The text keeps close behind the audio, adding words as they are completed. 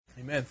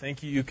Amen.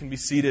 Thank you. You can be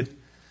seated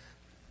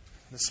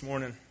this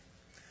morning.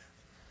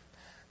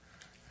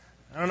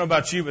 I don't know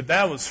about you, but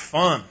that was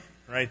fun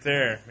right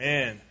there.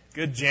 Man,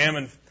 good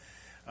jamming,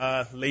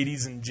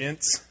 ladies and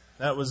gents.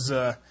 That was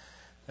a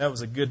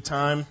good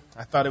time.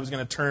 I thought it was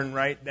going to turn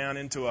right down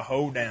into a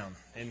hoedown.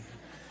 And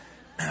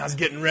I was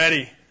getting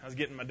ready. I was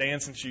getting my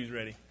dancing shoes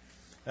ready.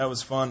 That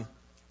was fun.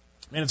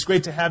 Man, it's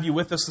great to have you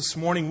with us this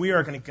morning. We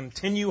are going to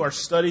continue our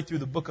study through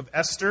the book of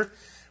Esther.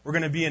 We're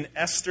going to be in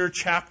Esther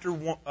chapter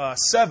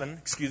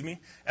 7,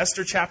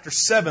 Esther chapter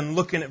 7,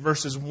 looking at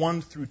verses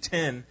 1 through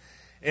 10.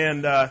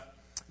 And,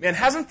 man,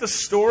 hasn't the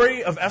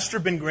story of Esther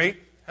been great?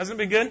 Hasn't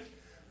it been good?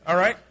 All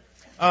right.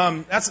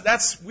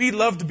 We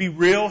love to be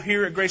real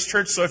here at Grace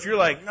Church. So if you're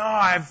like, no,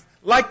 I've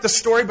liked the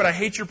story, but I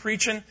hate your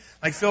preaching,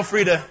 like feel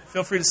free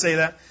to say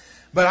that.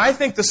 But I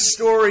think the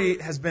story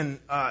has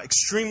been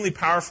extremely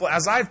powerful.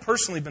 As I've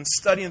personally been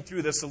studying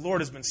through this, the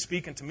Lord has been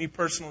speaking to me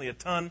personally a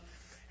ton.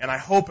 And I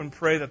hope and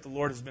pray that the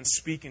Lord has been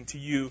speaking to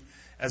you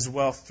as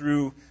well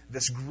through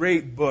this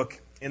great book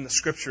in the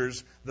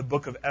Scriptures, the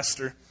book of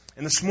Esther.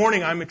 And this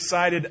morning I'm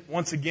excited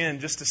once again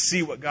just to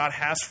see what God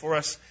has for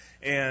us.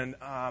 And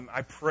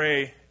I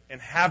pray and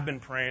have been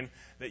praying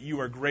that you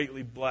are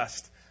greatly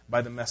blessed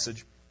by the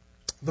message.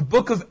 The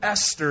book of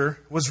Esther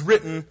was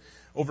written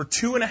over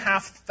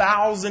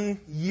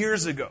 2,500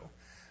 years ago.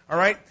 All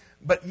right?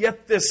 But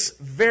yet this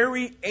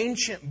very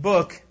ancient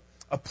book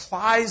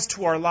applies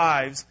to our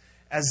lives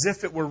as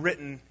if it were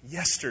written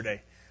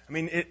yesterday. I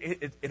mean,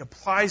 it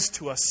applies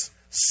to us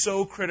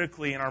so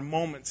critically in our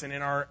moments and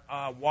in our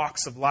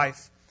walks of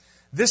life.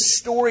 This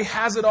story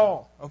has it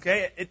all,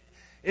 okay?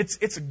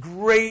 It's a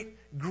great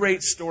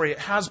story. It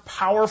has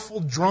powerful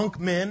drunk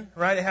men,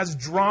 right? It has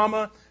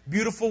drama,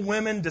 beautiful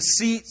women,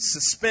 deceit,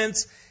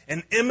 suspense,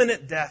 and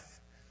imminent death.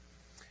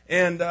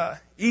 And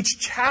each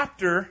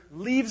chapter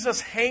leaves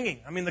us hanging.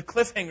 I mean, the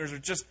cliffhangers are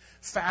just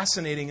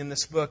fascinating in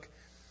this book.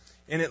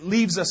 And it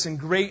leaves us in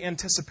great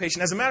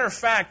anticipation. As a matter of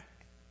fact,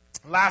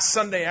 last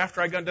Sunday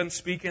after I got done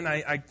speaking,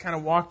 I kind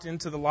of walked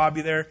into the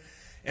lobby there,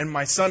 and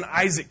my son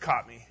Isaac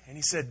caught me. And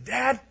he said,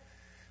 Dad,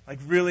 like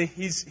really,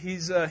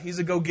 he's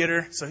a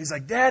go-getter. So he's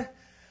like, Dad,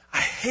 I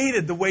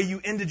hated the way you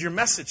ended your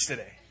message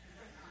today.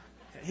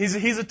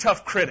 He's a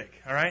tough critic,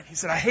 all right? He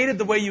said, I hated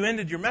the way you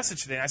ended your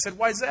message today. And I said,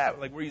 why is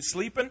that? Like, were you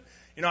sleeping?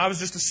 You know, I was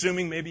just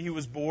assuming maybe he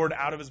was bored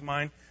out of his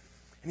mind.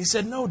 And he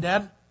said, no,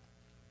 Dad,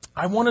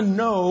 I want to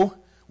know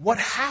what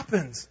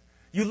happens.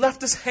 You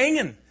left us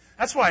hanging.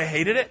 That's why I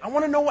hated it. I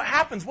want to know what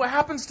happens. What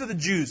happens to the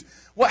Jews?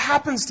 What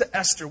happens to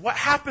Esther? What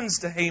happens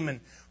to Haman?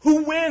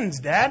 Who wins,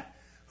 Dad?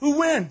 Who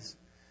wins?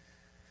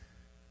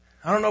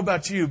 I don't know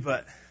about you,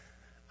 but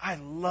I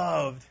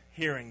loved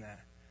hearing that.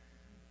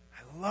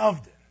 I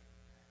loved it.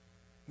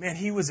 Man,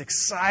 he was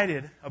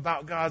excited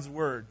about God's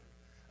Word.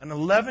 An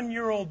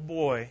 11-year-old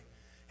boy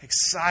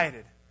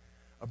excited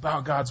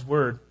about God's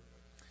Word.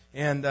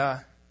 And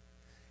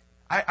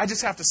I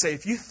just have to say,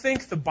 if you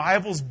think the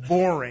Bible's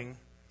boring,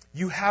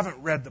 you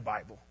haven't read the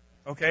Bible,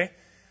 okay?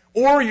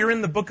 Or you're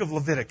in the book of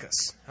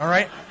Leviticus, all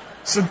right?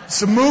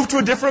 So move to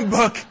a different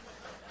book,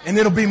 and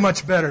it'll be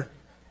much better.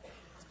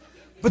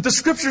 But the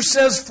Scripture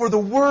says, for the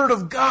Word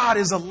of God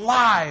is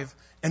alive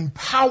and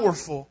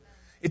powerful.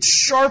 It's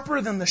sharper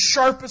than the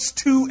sharpest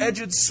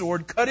two-edged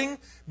sword, cutting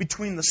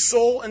between the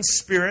soul and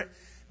spirit,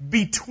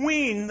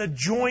 between the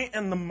joint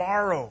and the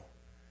marrow.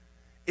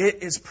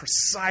 It is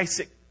precise.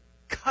 It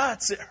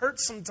cuts. It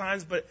hurts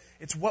sometimes, but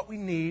it's what we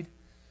need.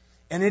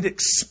 And it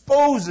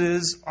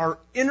exposes our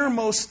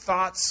innermost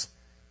thoughts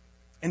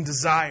and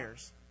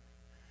desires.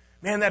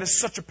 Man, that is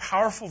such a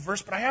powerful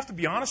verse, but I have to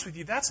be honest with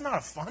you, that's not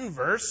a fun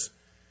verse.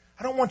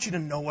 I don't want you to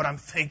know what I'm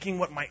thinking,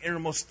 what my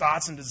innermost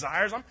thoughts and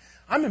desires.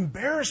 I'm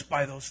embarrassed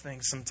by those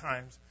things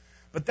sometimes.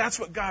 But that's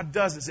what God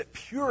does, is it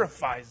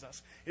purifies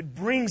us. It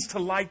brings to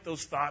light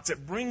those thoughts.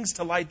 It brings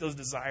to light those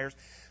desires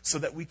so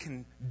that we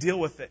can deal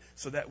with it,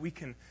 so that we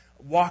can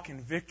walk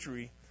in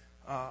victory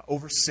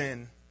over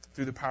sin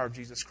through the power of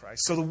Jesus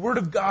Christ. So the Word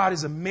of God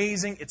is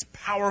amazing, it's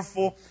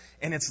powerful,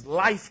 and it's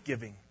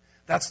life-giving.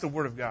 That's the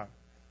Word of God.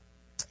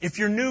 If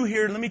you're new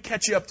here, let me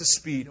catch you up to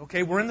speed.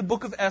 Okay, we're in the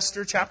book of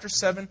Esther, chapter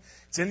 7.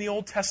 It's in the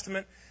Old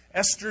Testament.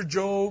 Esther,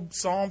 Job,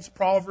 Psalms,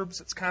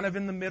 Proverbs. It's kind of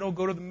in the middle.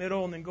 Go to the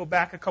middle and then go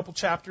back a couple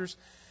chapters.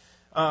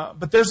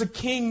 But there's a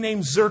king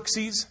named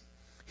Xerxes.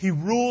 He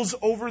rules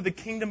over the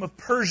kingdom of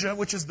Persia,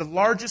 which is the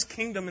largest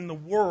kingdom in the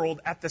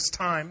world at this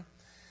time.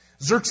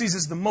 Xerxes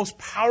is the most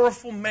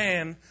powerful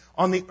man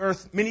on the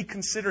earth. Many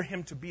consider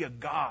him to be a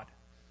god.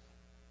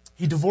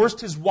 He divorced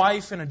his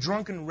wife in a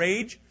drunken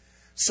rage,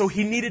 so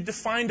he needed to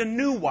find a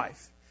new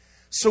wife.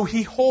 So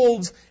he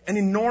holds an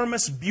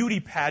enormous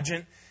beauty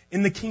pageant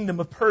in the kingdom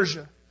of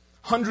Persia.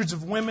 Hundreds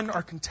of women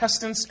are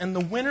contestants, and the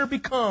winner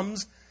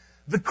becomes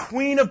the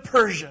Queen of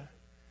Persia.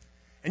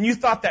 And you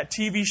thought that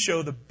TV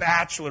show, The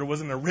Bachelor,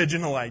 was an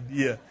original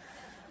idea.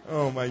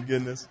 Oh my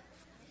goodness.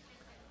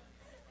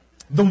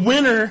 The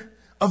winner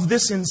of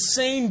this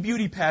insane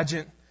beauty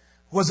pageant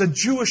was a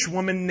Jewish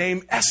woman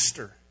named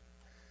Esther.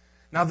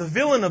 Now, the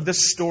villain of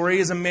this story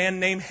is a man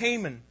named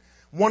Haman,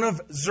 one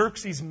of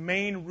Xerxes'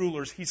 main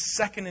rulers. He's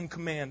second in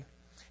command.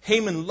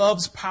 Haman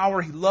loves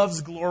power. He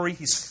loves glory.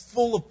 He's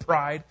full of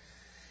pride.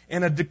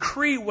 And a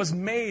decree was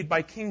made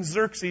by King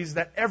Xerxes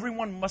that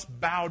everyone must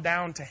bow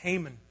down to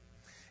Haman.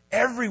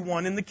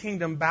 Everyone in the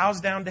kingdom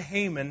bows down to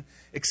Haman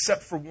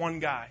except for one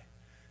guy.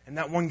 And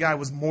that one guy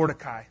was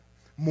Mordecai.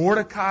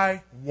 Mordecai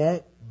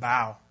won't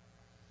bow.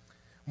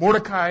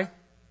 Mordecai,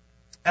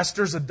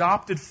 Esther's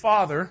adopted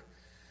father,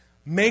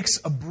 makes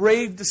a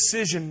brave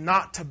decision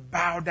not to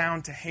bow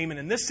down to Haman.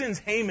 And this sends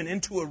Haman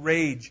into a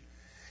rage.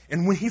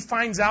 And when he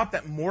finds out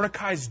that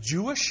Mordecai's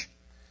Jewish,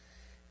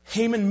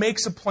 Haman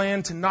makes a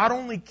plan to not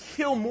only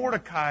kill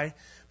Mordecai,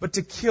 but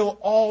to kill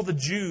all the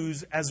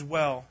Jews as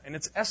well. And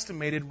it's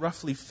estimated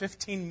roughly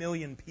 15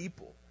 million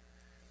people.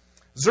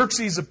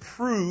 Xerxes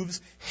approves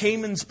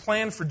Haman's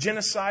plan for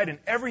genocide, and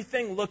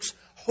everything looks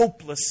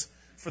hopeless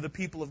for the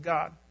people of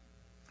God.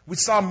 We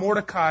saw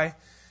Mordecai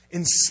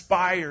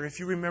inspire. If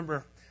you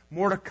remember,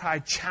 Mordecai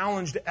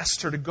challenged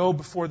Esther to go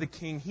before the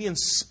king. He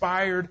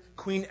inspired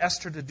Queen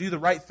Esther to do the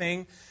right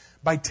thing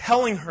by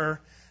telling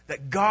her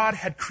that God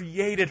had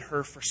created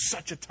her for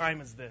such a time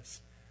as this.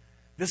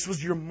 This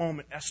was your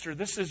moment, Esther.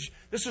 This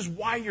is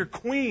why you're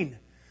queen,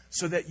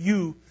 so that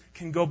you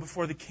can go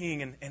before the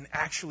king and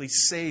actually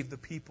save the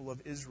people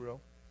of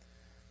Israel.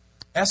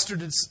 Esther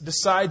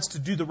decides to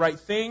do the right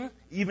thing,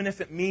 even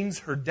if it means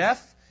her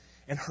death.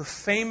 And her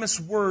famous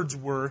words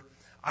were,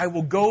 "I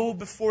will go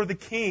before the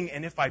king,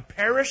 and if I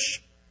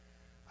perish,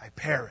 I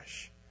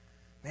perish."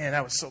 Man,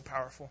 that was so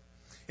powerful.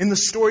 In the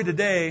story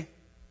today,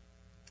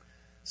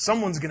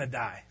 someone's going to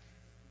die.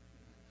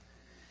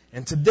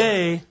 And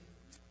today,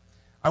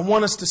 I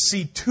want us to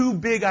see two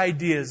big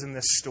ideas in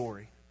this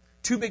story.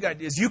 Two big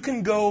ideas. You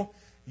can go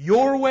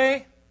your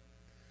way,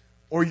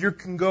 or you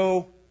can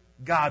go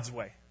God's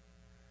way.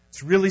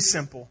 It's really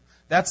simple.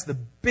 That's the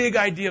big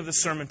idea of the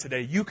sermon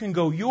today. You can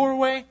go your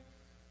way,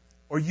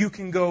 or you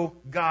can go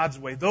God's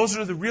way. Those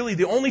are really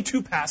the only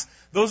two paths.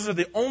 Those are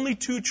the only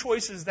two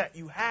choices that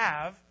you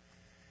have.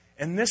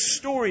 And this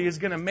story is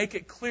going to make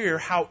it clear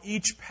how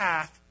each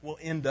path will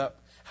end up,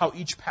 how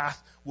each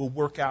path will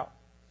work out.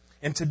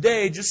 And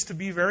today, just to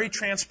be very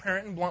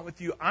transparent and blunt with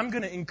you, I'm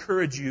going to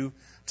encourage you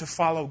to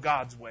follow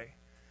God's way.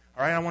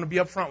 All right, I want to be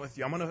upfront with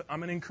you. I'm going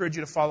to encourage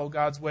you to follow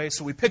God's way.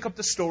 So we pick up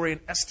the story in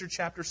Esther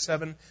chapter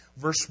 7,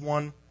 verse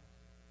 1.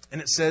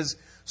 And it says,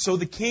 "So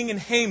the king and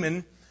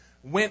Haman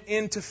went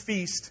in to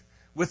feast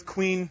with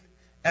Queen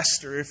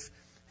Esther."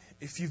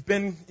 If you've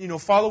been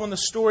following the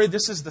story,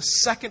 this is the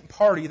second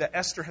party that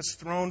Esther has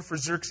thrown for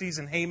Xerxes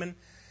and Haman.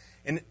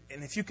 And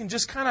if you can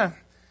just kind of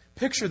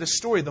picture the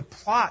story, the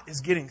plot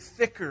is getting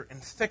thicker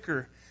and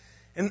thicker.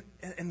 And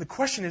the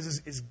question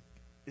is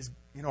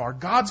are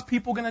God's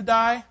people going to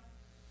die?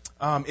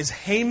 Is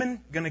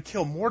Haman going to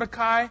kill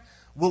Mordecai?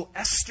 Will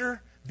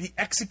Esther be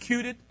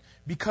executed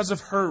because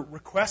of her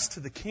request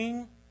to the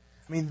king?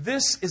 I mean,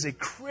 this is a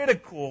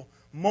critical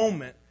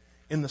moment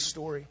in the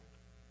story.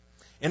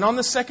 And on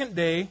the second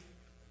day,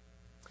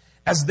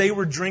 as they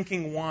were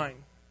drinking wine,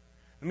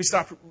 let me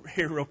stop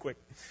here real quick.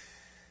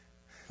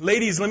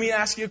 Ladies, let me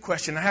ask you a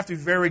question. I have to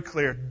be very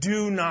clear.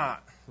 Do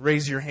not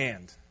raise your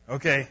hand,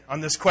 okay,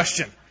 on this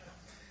question.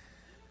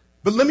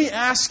 But let me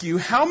ask you,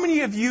 how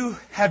many of you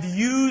have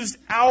used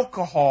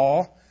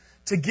alcohol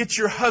to get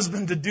your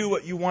husband to do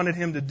what you wanted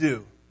him to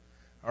do?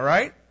 All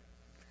right?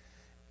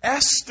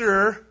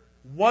 Esther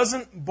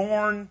wasn't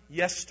born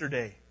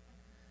yesterday.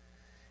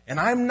 And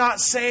I'm not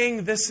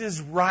saying this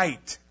is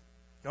right.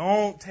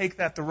 Don't take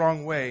that the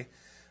wrong way.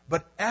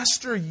 But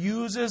Esther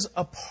uses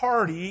a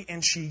party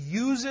and she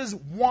uses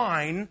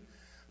wine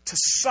to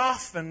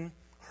soften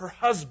her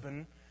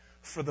husband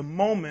for the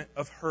moment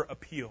of her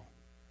appeal.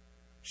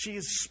 She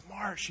is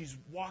smart. She's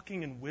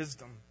walking in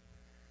wisdom.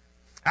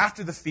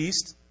 After the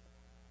feast,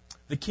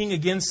 the king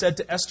again said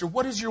to Esther,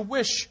 "What is your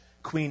wish,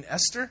 Queen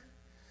Esther?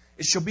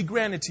 It shall be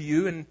granted to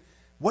you. And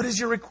what is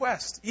your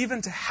request?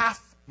 Even to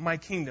half my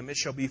kingdom it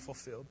shall be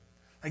fulfilled."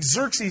 Like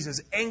Xerxes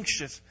is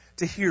anxious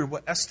to hear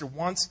what Esther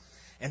wants.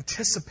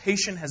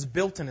 Anticipation has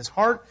built in his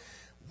heart.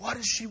 What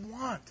does she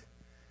want?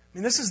 I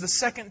mean, this is the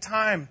second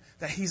time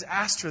that he's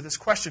asked her this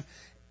question.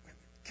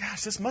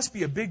 Gosh, this must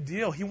be a big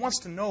deal. He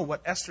wants to know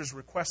what Esther's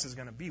request is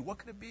going to be. What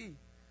could it be?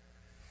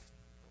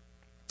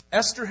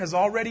 Esther has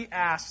already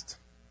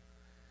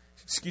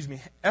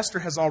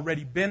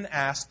been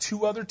asked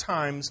 2 other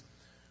times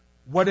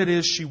what it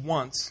is she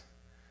wants.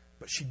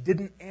 But she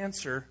didn't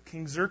answer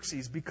King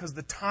Xerxes because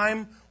the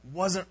time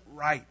wasn't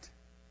right.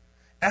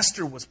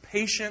 Esther was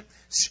patient.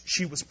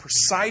 She was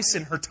precise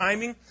in her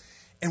timing.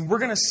 And we're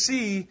going to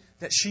see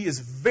that she is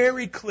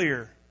very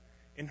clear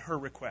in her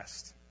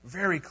request.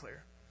 Very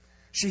clear.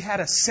 She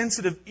had a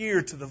sensitive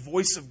ear to the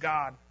voice of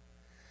God.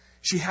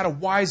 She had a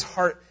wise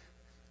heart.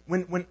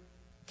 When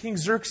King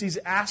Xerxes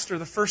asked her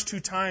the first 2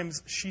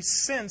 times, she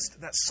sensed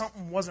that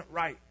something wasn't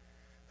right.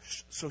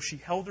 So she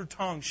held her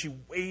tongue. She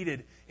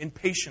waited in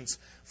patience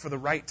for the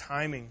right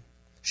timing.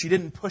 She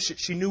didn't push it.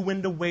 She knew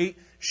when to wait.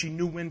 She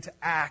knew when to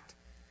act.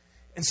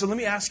 And so let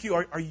me ask you,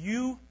 are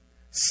you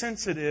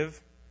sensitive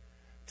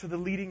to the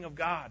leading of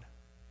God?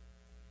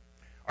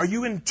 Are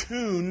you in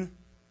tune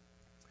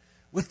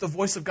with the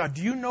voice of God?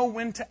 Do you know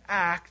when to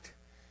act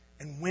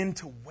and when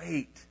to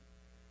wait?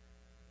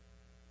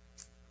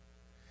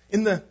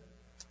 In the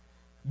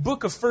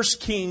book of 1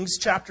 Kings,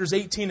 chapters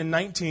 18 and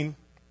 19,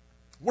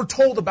 we're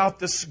told about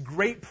this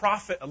great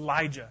prophet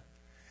Elijah.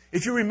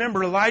 If you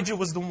remember, Elijah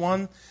was the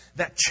one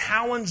that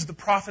challenged the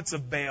prophets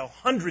of Baal,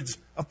 hundreds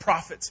of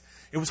prophets.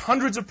 It was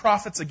hundreds of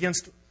prophets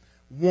against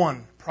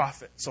one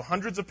prophet. So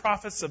hundreds of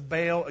prophets of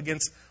Baal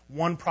against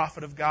one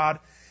prophet of God.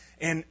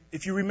 And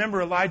if you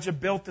remember, Elijah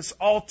built this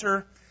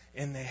altar,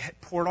 and they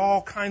poured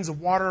all kinds of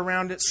water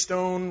around it,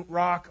 stone,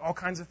 rock, all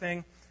kinds of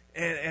things.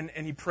 And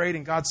he prayed,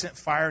 and God sent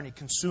fire, and he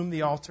consumed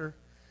the altar.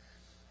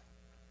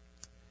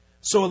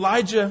 So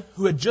Elijah,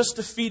 who had just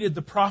defeated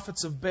the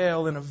prophets of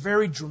Baal in a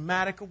very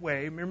dramatic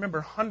way,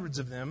 remember hundreds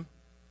of them.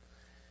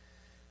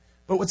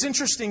 But what's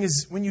interesting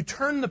is when you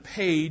turn the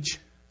page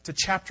to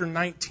chapter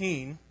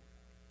 19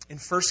 in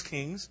 1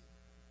 Kings,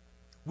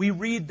 we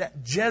read that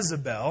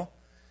Jezebel,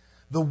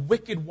 the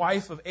wicked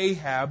wife of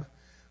Ahab,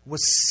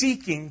 was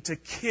seeking to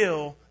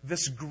kill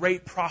this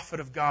great prophet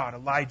of God,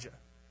 Elijah.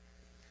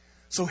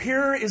 So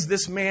here is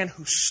this man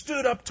who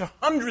stood up to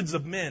hundreds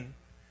of men,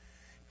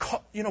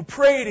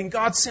 prayed, and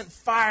God sent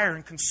fire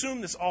and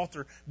consumed this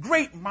altar.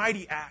 Great,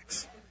 mighty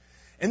acts.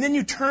 And then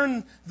you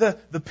turn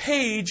the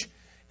page,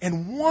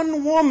 and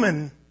one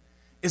woman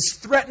is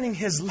threatening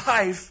his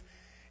life,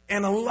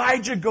 and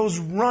Elijah goes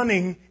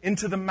running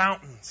into the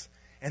mountains,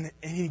 and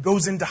he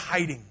goes into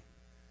hiding.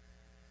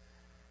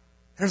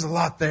 There's a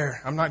lot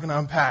there. I'm not going to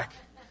unpack.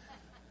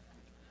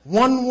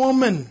 One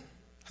woman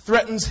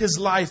threatens his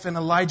life, and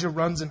Elijah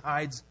runs and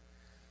hides.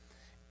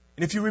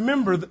 And if you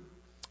remember,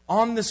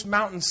 on this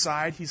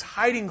mountainside, he's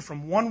hiding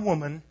from one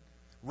woman,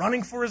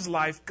 running for his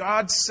life.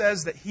 God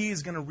says that he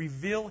is going to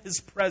reveal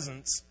his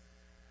presence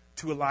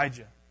to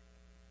Elijah.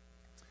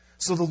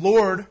 So the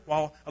Lord,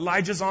 while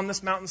Elijah's on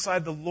this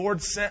mountainside, the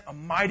Lord sent a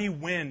mighty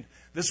wind.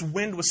 This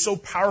wind was so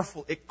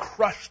powerful, it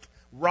crushed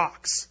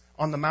rocks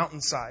on the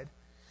mountainside.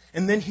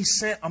 And then he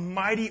sent a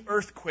mighty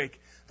earthquake.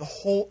 The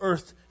whole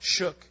earth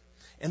shook.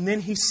 And then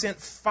he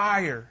sent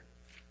fire.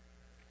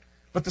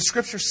 But the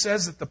Scripture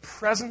says that the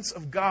presence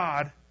of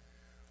God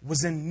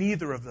was in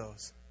neither of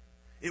those.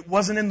 It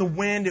wasn't in the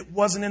wind. It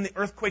wasn't in the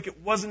earthquake. It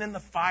wasn't in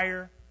the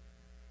fire.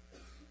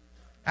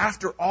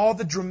 After all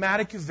the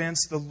dramatic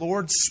events, the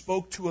Lord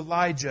spoke to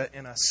Elijah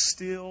in a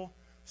still,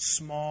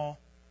 small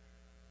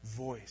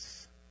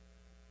voice.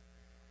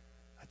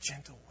 A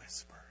gentle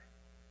whisper.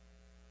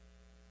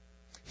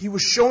 He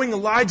was showing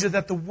Elijah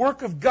that the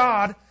work of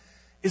God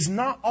is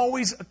not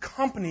always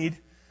accompanied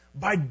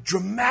by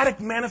dramatic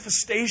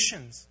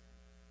manifestations.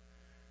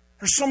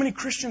 There's so many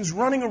Christians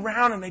running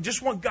around and they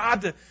just want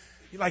God to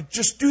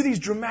just do these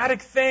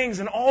dramatic things,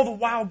 and all the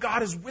while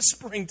God is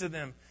whispering to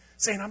them,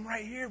 saying, I'm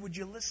right here, would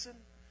you listen?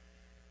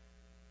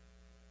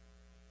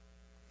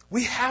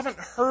 We haven't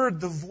heard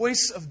the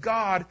voice of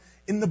God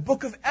in the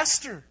book of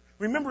Esther.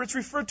 Remember, it's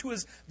referred to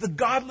as the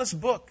godless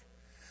book.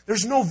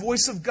 There's no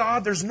voice of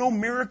God. There's no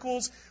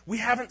miracles. We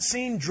haven't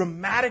seen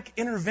dramatic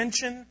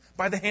intervention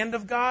by the hand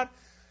of God.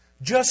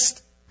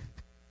 Just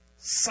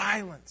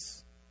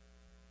silence.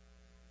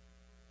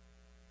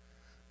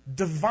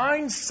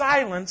 Divine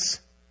silence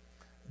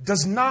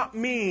does not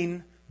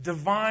mean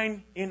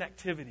divine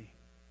inactivity.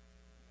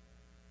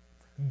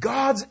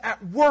 God's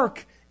at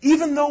work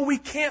even though we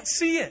can't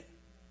see it.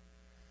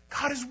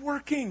 God is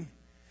working.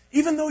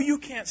 Even though you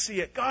can't see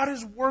it, God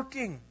is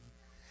working.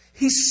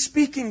 He's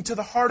speaking to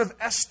the heart of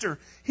Esther.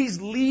 He's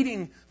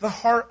leading the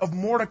heart of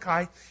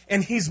Mordecai.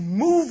 And he's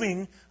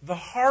moving the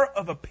heart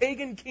of a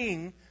pagan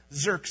king,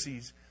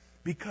 Xerxes.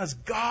 Because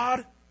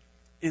God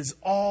is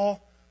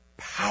all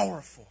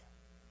powerful.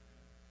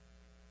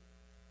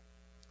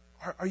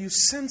 Are you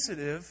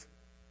sensitive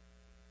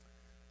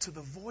to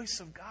the voice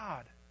of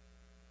God?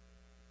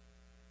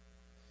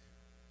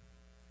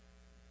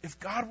 If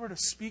God were to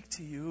speak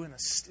to you in a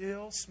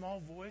still, small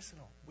voice, in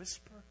a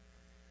whisper,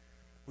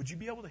 would you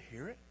be able to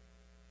hear it?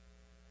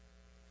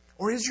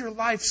 Or is your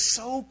life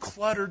so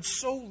cluttered,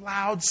 so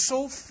loud,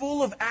 so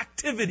full of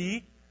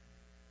activity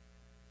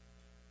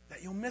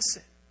that you'll miss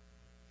it?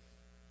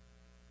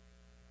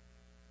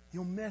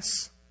 You'll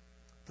miss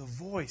the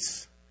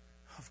voice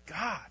of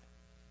God.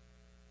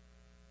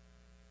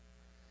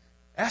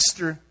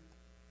 Esther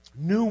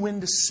knew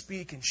when to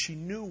speak and she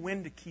knew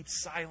when to keep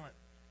silent.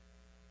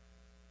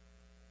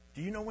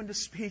 Do you know when to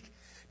speak?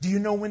 Do you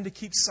know when to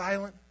keep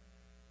silent?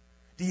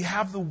 Do you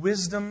have the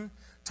wisdom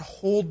to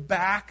hold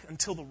back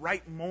until the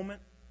right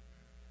moment?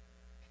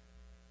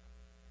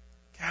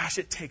 Gosh,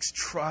 it takes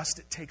trust,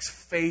 it takes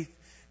faith,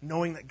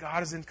 knowing that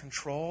God is in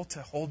control,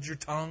 to hold your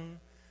tongue,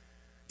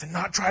 to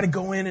not try to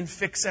go in and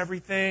fix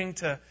everything,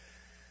 to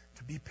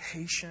be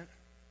patient.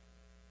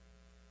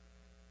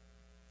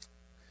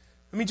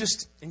 Let me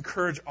just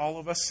encourage all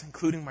of us,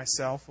 including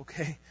myself,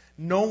 okay?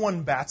 No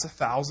one bats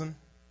 1,000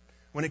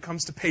 when it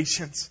comes to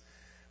patience,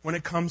 when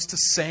it comes to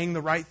saying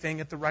the right thing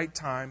at the right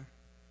time.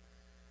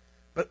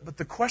 But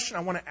the question I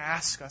want to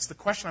ask us, the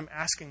question I'm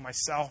asking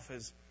myself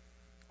is,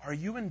 are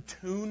you in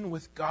tune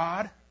with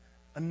God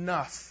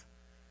enough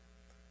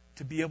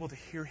to be able to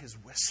hear His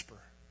whisper.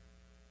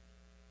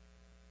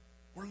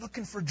 We're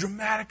looking for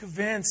dramatic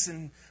events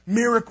and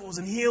miracles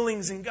and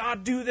healings and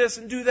God do this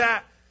and do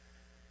that.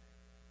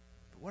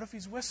 But what if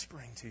He's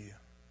whispering to you?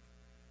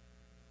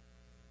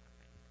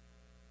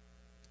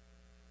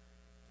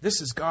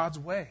 This is God's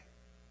way.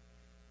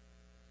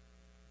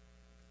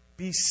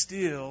 Be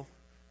still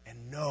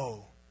and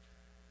know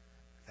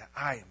that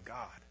I am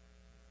God.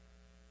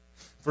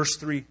 Verse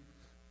 3.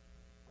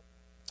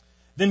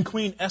 Then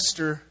Queen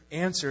Esther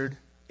answered,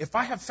 if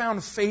I have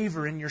found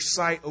favor in your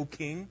sight, O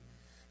king,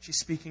 she's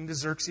speaking to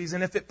Xerxes,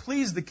 and if it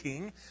please the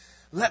king,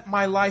 let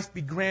my life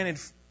be granted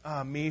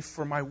me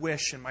for my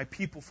wish and my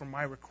people for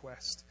my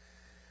request.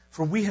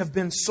 For we have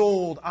been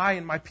sold, I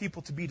and my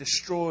people, to be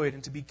destroyed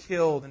and to be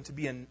killed and to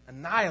be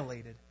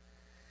annihilated.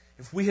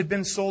 If we had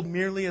been sold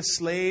merely as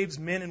slaves,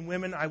 men and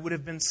women, I would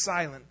have been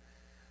silent.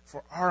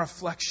 For our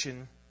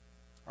affliction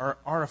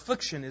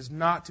is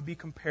not to be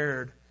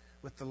compared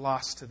with the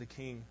loss to the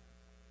king.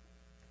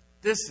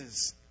 This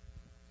is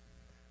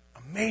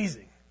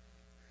amazing.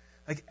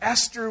 Like,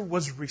 Esther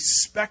was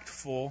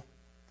respectful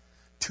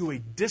to a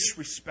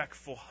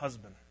disrespectful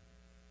husband.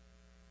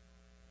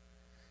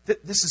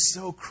 This is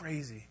so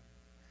crazy.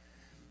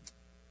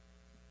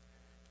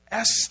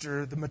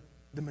 Esther,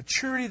 the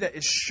maturity that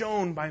is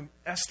shown by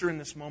Esther in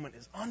this moment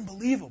is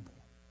unbelievable.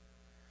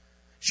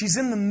 She's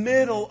in the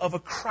middle of a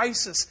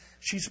crisis.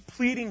 She's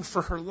pleading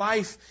for her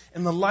life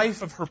and the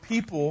life of her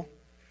people.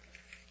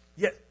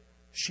 Yet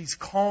she's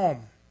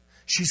calm.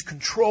 She's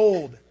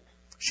controlled.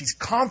 She's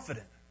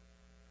confident.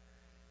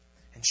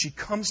 And she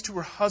comes to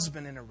her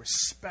husband in a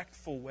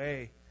respectful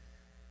way.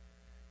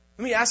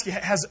 Let me ask you,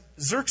 has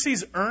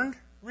Xerxes earned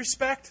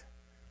respect?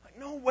 Like,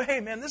 no way,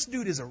 man. This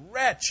dude is a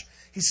wretch.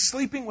 He's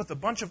sleeping with a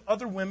bunch of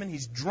other women.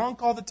 He's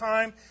drunk all the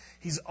time.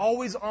 He's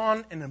always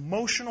on an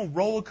emotional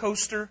roller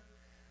coaster.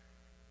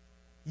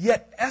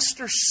 Yet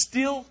Esther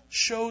still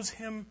shows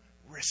him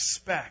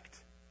respect.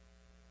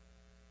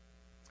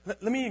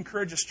 Let me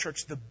encourage us,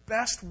 church. The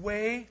best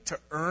way to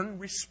earn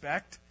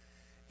respect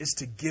is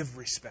to give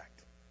respect.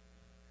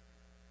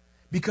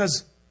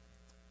 Because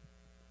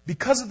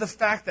of the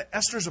fact that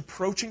Esther's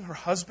approaching her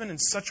husband in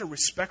such a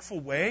respectful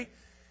way,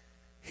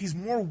 he's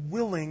more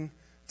willing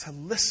to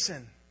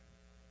listen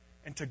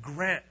and to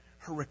grant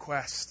her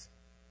request.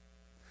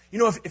 You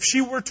know,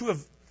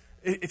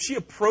 if she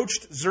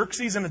approached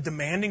Xerxes in a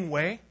demanding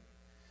way,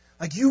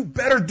 like, you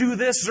better do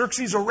this,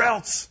 Xerxes, or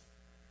else,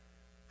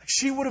 like,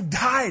 she would have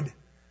died.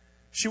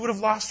 She would have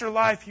lost her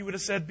life. He would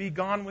have said, be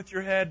gone with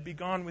your head, be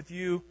gone with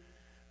you.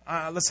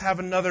 Let's have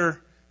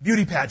another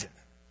beauty pageant.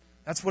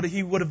 That's what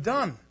he would have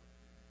done.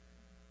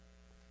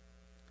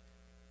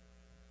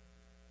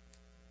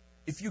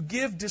 If you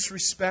give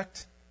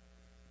disrespect,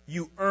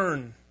 you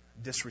earn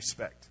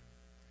disrespect.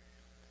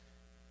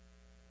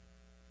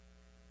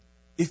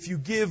 If you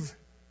give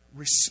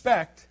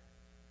respect,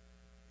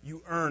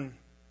 you earn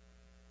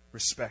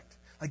respect.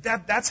 Like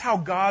that's how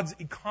God's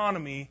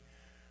economy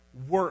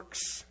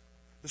works.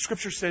 The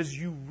Scripture says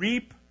you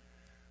reap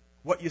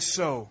what you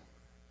sow.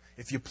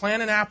 If you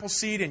plant an apple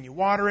seed and you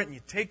water it and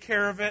you take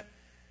care of it,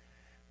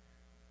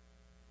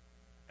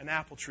 an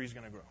apple tree is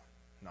going to grow.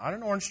 Not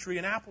an orange tree,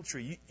 an apple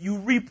tree. You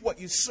reap what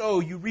you sow.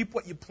 You reap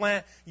what you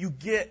plant. You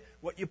get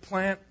what you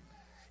plant.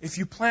 If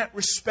you plant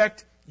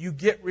respect, you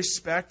get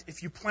respect.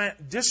 If you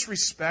plant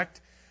disrespect,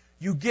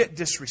 you get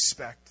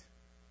disrespect.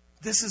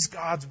 This is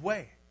God's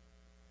way.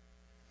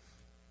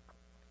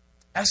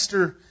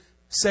 Esther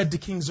said to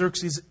King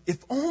Xerxes, if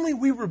only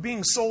we were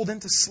being sold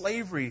into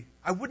slavery,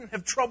 I wouldn't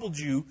have troubled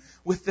you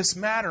with this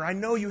matter. I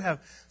know you have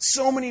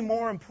so many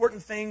more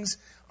important things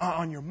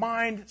on your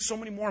mind, so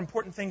many more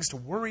important things to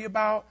worry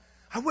about.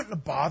 I wouldn't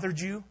have bothered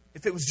you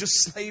if it was just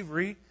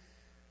slavery.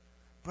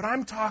 But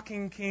I'm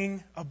talking,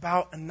 King,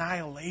 about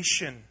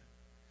annihilation.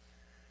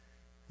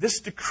 This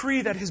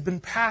decree that has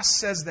been passed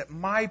says that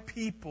my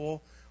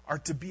people are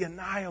to be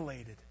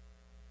annihilated.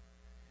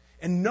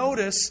 And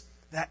notice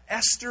that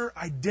Esther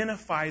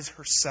identifies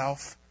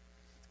herself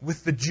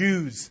with the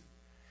Jews.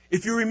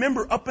 If you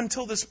remember, up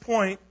until this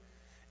point,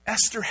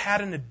 Esther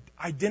had an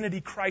identity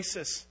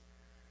crisis.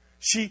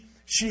 She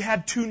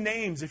had two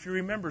names, if you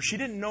remember. She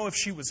didn't know if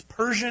she was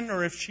Persian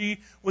or if she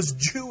was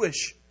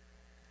Jewish.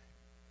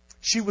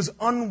 She was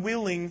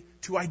unwilling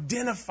to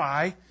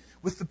identify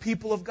with the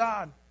people of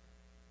God.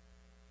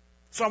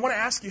 So I want to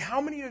ask you,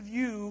 how many of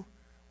you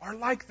are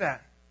like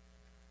that?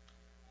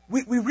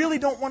 We really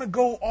don't want to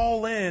go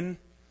all in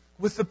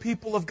with the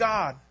people of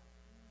God.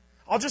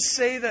 I'll just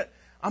say that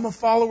I'm a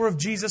follower of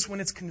Jesus when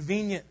it's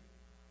convenient.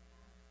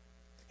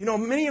 You know,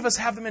 many of us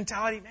have the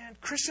mentality, man,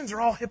 Christians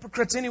are all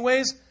hypocrites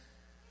anyways.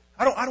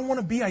 I don't want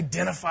to be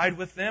identified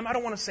with them. I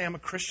don't want to say I'm a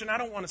Christian. I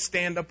don't want to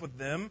stand up with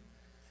them.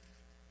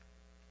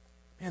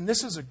 And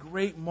this is a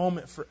great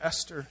moment for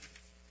Esther.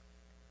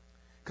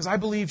 Because I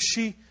believe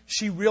she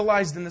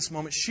realized in this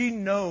moment, she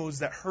knows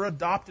that her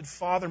adopted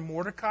father,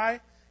 Mordecai,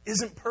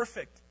 isn't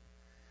perfect.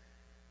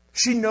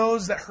 She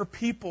knows that her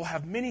people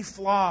have many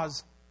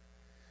flaws,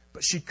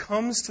 but she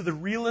comes to the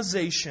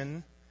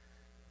realization,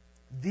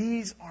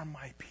 these are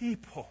my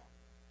people.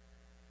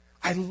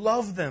 I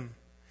love them,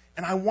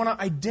 and I want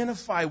to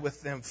identify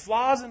with them.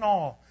 Flaws and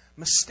all,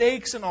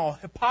 mistakes and all,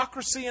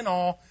 hypocrisy and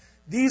all.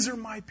 These are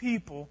my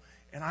people,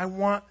 and I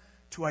want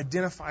to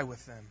identify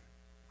with them.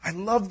 I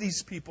love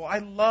these people. I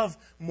love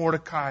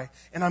Mordecai,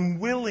 and I'm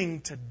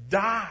willing to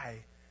die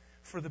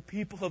for the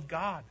people of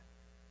God.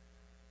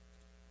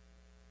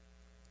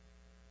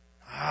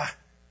 I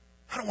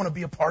don't want to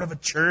be a part of a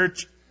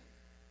church.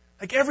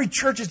 Like, every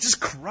church is just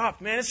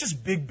corrupt, man. It's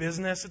just big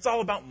business. It's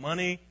all about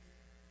money.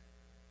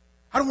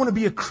 I don't want to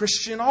be a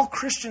Christian. All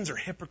Christians are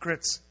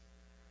hypocrites.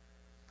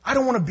 I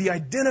don't want to be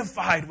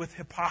identified with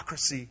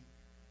hypocrisy.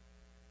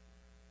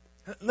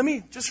 Let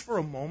me, just for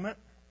a moment,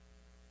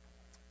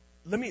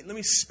 let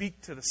me speak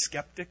to the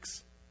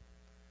skeptics.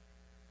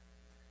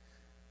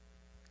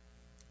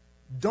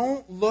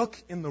 Don't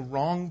look in the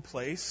wrong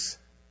place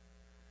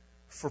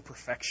for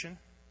perfection.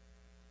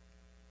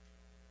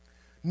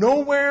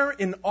 Nowhere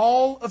in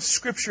all of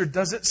Scripture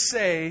does it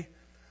say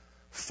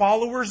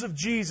followers of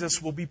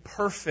Jesus will be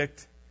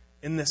perfect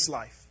in this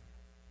life.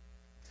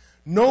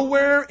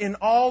 Nowhere in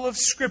all of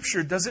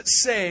Scripture does it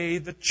say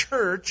the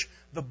church,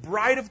 the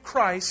bride of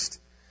Christ,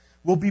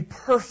 will be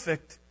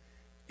perfect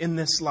in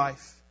this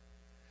life.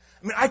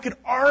 I mean, I could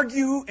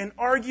argue and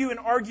argue and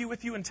argue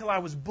with you until I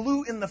was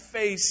blue in the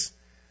face,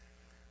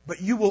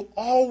 but you will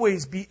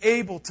always be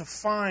able to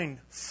find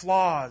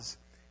flaws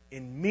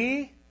in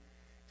me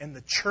and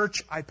the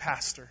church I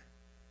pastor.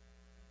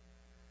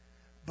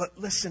 But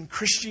listen,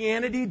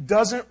 Christianity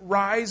doesn't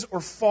rise or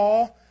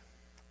fall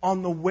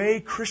on the way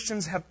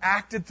Christians have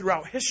acted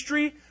throughout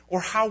history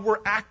or how we're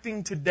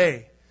acting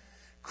today.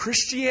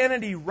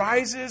 Christianity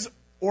rises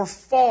or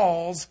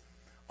falls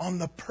on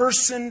the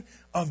person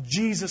of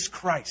Jesus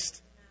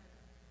Christ.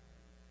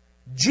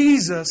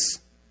 Jesus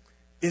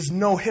is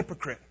no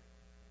hypocrite.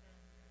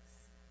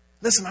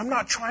 Listen, I'm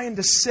not trying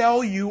to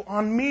sell you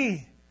on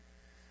me.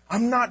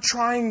 I'm not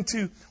trying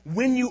to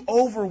win you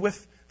over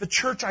with the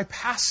church I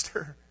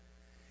pastor.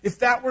 If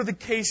that were the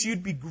case,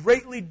 you'd be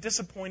greatly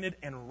disappointed,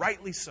 and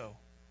rightly so.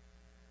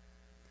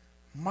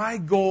 My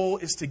goal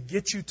is to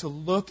get you to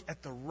look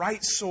at the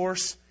right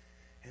source,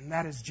 and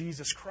that is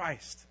Jesus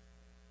Christ.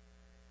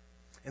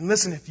 And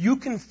listen, if you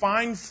can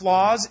find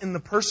flaws in the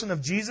person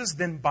of Jesus,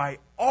 then by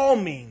all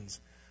means,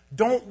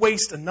 don't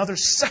waste another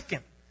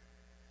second,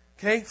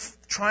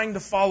 trying to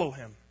follow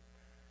Him.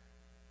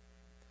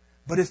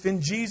 But if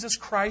in Jesus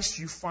Christ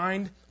you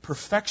find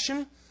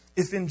perfection,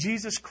 if in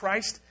Jesus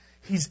Christ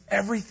He's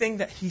everything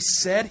that He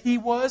said He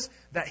was,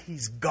 that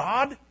He's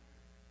God,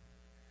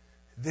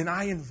 then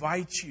I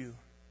invite you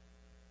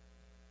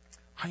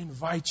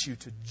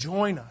to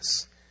join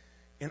us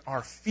in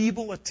our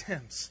feeble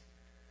attempts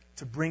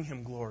to bring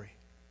Him glory.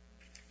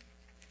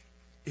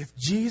 If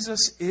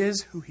Jesus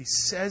is who He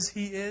says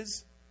He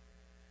is,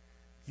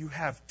 you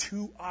have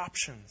two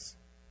options.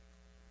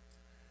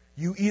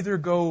 You either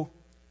go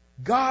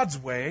God's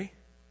way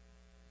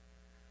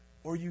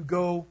or you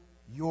go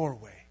your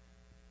way.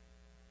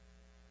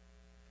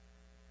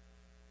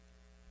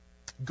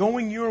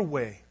 Going your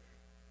way.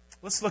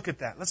 Let's look at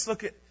that. Let's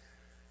look at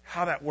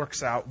how that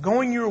works out.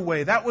 Going your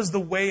way, that was the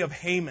way of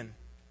Haman.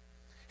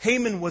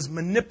 Haman was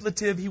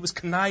manipulative, he was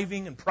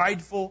conniving and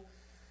prideful,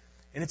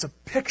 and it's a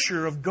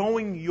picture of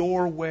going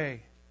your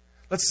way.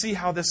 Let's see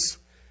how this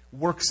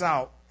works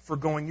out for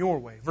going your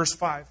way. Verse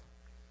 5.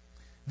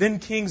 Then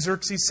King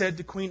Xerxes said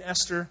to Queen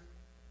Esther,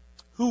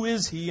 "Who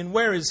is he and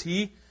where is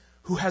he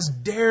who has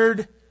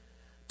dared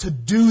to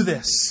do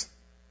this?"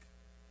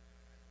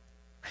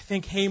 I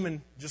think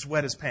Haman just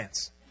wet his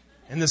pants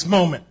in this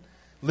moment.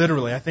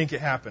 Literally, I think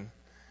it happened.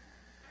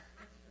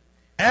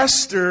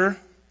 Esther,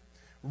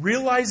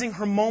 realizing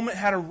her moment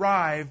had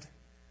arrived,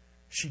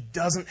 she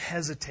doesn't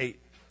hesitate.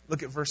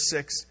 Look at verse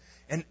 6.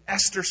 And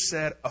Esther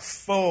said, "A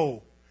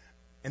foe,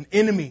 an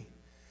enemy,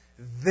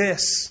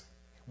 this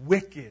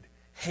wicked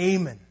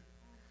Haman."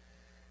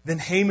 Then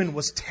Haman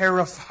was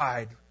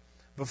terrified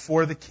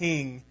before the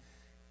king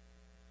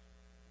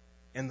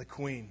and the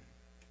queen.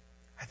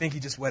 I think he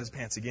just wet his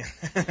pants again.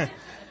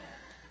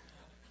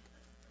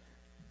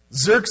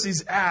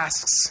 Xerxes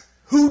asks,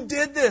 "Who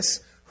did this?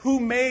 Who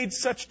made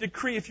such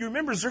decree?" If you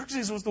remember,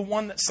 Xerxes was the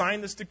one that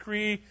signed this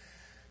decree,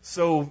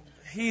 so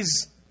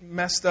he's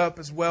messed up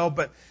as well.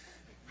 But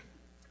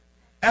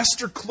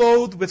Esther,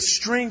 clothed with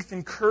strength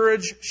and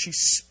courage, she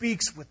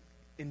speaks with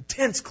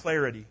intense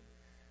clarity.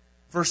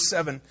 Verse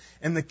 7,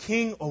 and the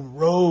king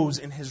arose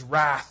in his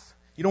wrath.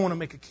 You don't want to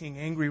make a king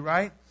angry,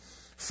 right?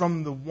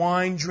 From the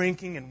wine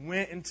drinking and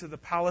went into the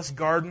palace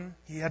garden.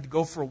 He had to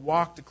go for a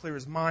walk to clear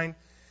his mind.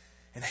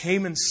 And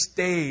Haman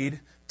stayed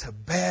to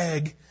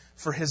beg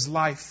for his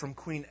life from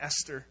Queen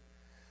Esther,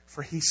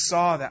 for he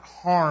saw that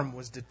harm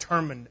was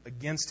determined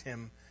against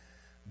him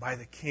by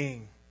the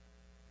king.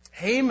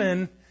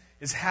 Haman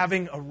is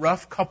having a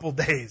rough couple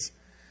days.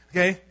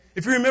 Okay?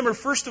 If you remember,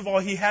 first of all,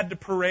 he had to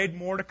parade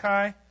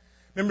Mordecai.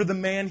 Remember the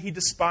man he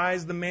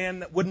despised, the man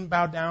that wouldn't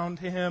bow down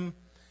to him?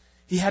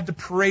 He had to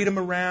parade him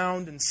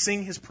around and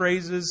sing his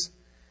praises.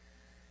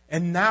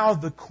 And now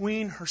the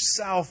queen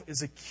herself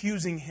is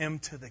accusing him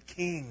to the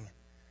king.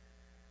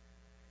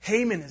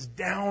 Haman is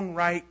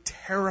downright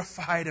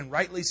terrified, and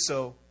rightly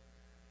so.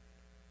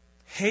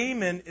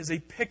 Haman is a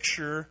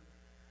picture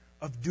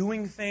of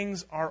doing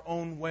things our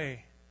own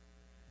way.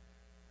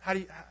 How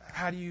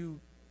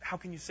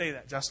can you say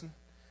that, Justin?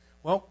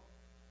 Well,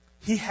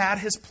 he had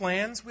his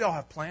plans. We all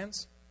have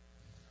plans.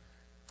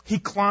 He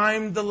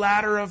climbed the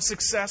ladder of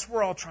success.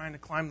 We're all trying to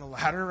climb the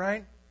ladder,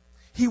 right?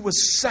 He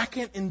was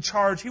second in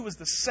charge. He was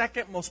the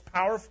second most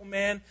powerful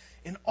man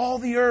in all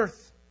the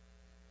earth.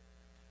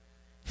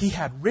 He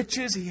had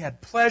riches, he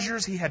had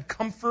pleasures, he had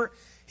comfort.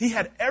 He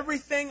had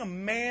everything a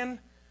man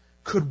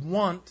could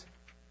want,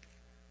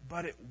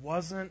 but it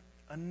wasn't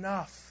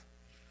enough.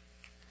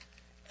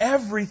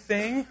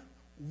 Everything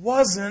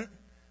wasn't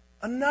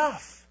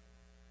enough.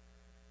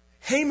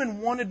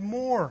 Haman wanted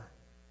more.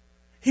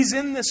 He's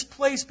in this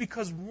place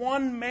because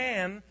one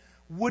man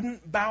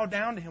wouldn't bow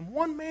down to him.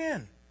 One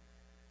man.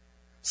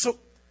 So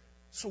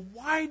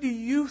why do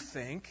you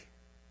think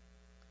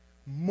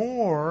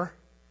more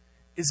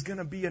is going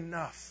to be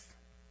enough?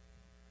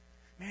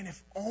 Man,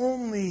 if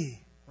only,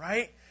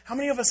 right? How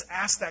many of us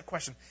ask that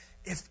question?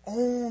 If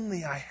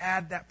only I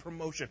had that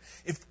promotion.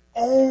 If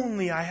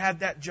only I had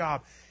that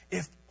job.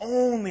 If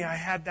only I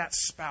had that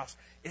spouse.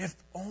 If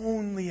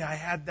only I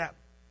had that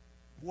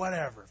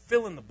whatever.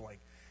 Fill in the blank.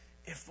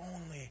 If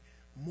only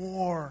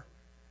more.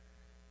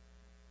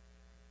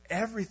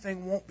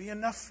 Everything won't be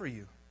enough for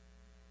you.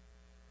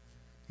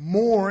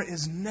 More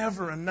is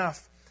never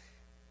enough.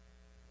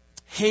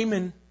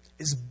 Haman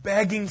is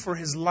begging for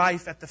his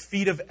life at the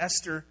feet of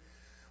Esther,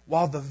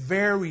 while the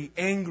very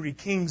angry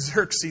King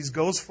Xerxes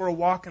goes for a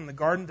walk in the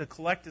garden to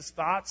collect his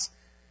thoughts.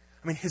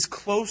 I mean, his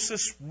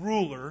closest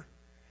ruler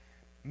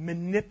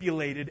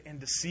manipulated and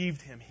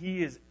deceived him.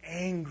 He is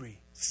angry,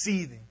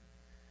 seething.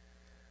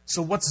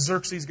 So what's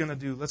Xerxes going to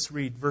do? Let's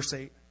read verse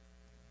 8.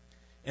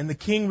 And the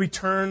king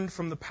returned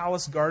from the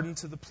palace garden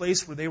to the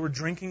place where they were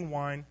drinking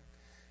wine,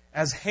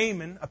 as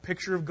Haman, a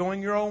picture of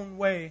going your own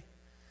way,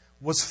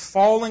 was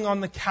falling on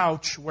the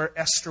couch where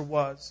Esther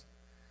was.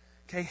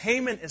 Okay,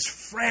 Haman is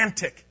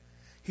frantic.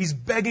 He's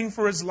begging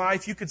for his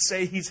life. You could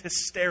say he's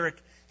hysteric.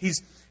 He's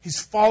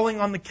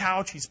falling on the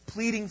couch. He's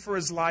pleading for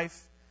his life.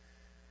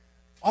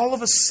 All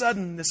of a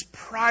sudden, this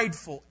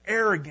prideful,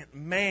 arrogant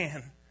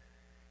man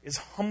is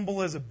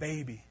humble as a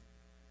baby.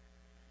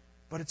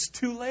 But it's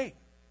too late.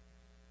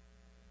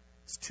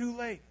 It's too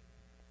late.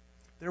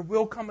 There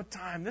will come a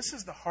time. This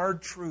is the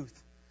hard truth.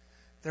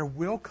 There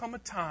will come a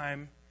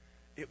time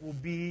it will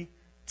be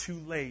too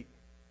late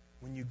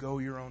when you go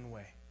your own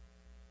way.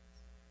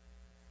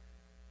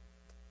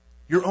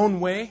 Your own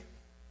way,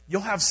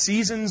 you'll have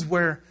seasons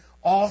where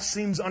all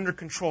seems under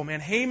control. Man,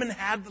 Haman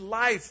had the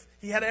life.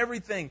 He had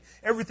everything.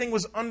 Everything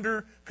was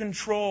under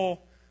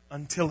control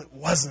until it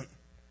wasn't.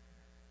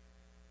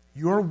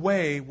 Your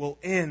way will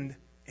end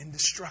in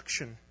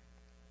destruction.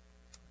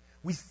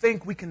 We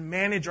think we can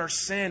manage our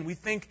sin. We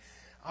think,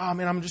 oh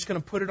man, I'm just going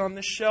to put it on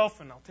this shelf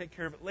and I'll take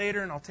care of it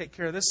later and I'll take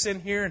care of this sin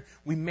here. And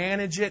we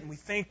manage it and we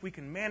think we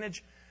can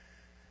manage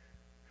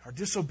our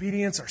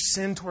disobedience, our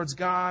sin towards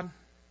God.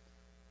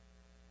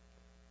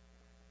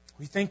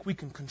 We think we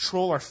can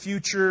control our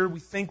future. We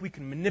think we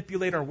can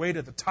manipulate our way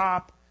to the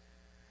top.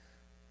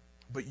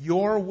 But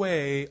your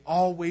way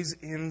always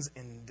ends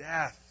in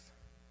death.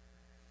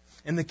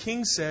 And the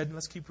king said,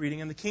 let's keep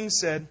reading, and the king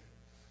said,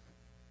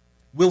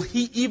 will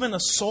he even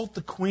assault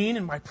the queen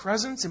in my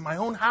presence, in my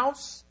own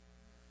house?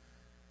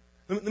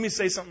 Let me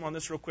say something on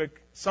this real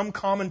quick. Some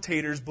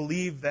commentators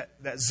believe that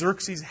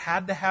Xerxes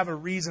had to have a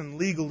reason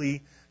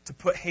legally to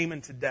put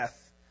Haman to death.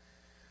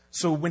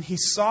 So when he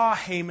saw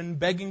Haman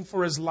begging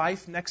for his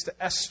life next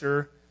to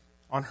Esther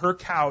on her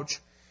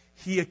couch,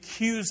 he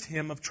accused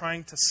him of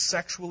trying to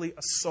sexually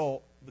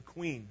assault the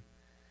queen.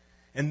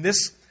 And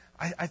this,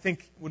 I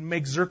think, would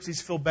make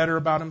Xerxes feel better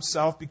about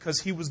himself because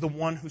he was the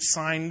one who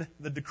signed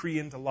the decree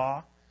into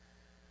law.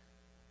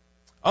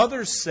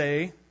 Others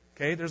say,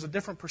 okay, there's a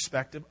different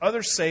perspective.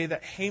 Others say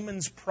that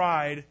Haman's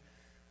pride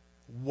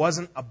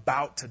wasn't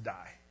about to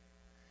die.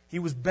 He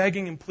was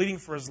begging and pleading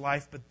for his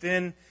life, but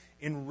then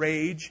in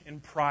rage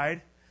and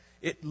pride,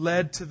 it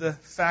led to the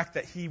fact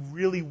that he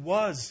really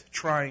was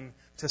trying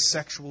to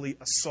sexually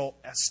assault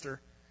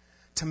Esther,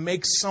 to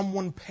make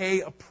someone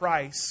pay a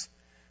price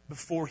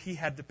before he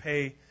had to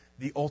pay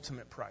the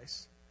ultimate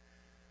price.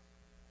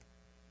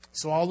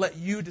 So I'll let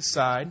you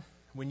decide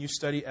when you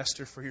study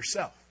Esther for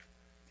yourself.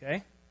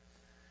 Okay?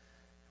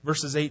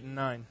 Verses 8 and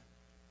 9.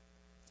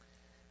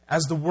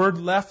 As the word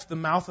left the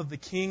mouth of the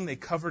king, they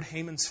covered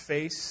Haman's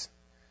face.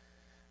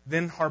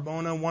 Then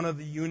Harbona, one of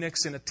the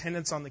eunuchs in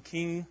attendance on the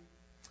king,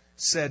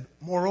 said,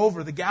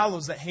 moreover, the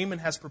gallows that Haman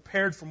has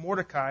prepared for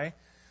Mordecai,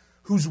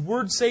 whose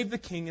word saved the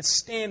king, is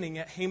standing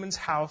at Haman's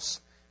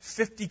house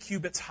 50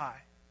 cubits high.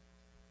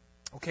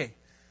 Okay,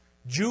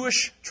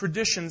 Jewish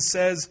tradition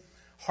says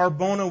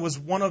Harbona was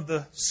one of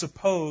the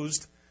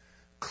supposed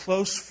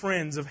close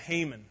friends of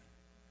Haman.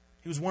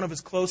 He was one of his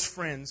close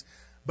friends.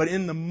 But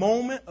in the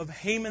moment of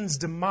Haman's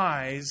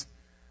demise,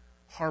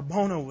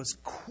 Harbona was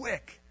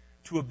quick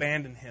to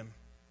abandon him.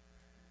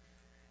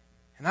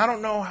 And I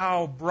don't know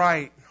how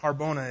bright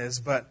Harbona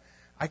is, but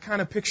I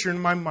kind of picture in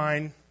my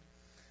mind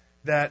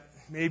that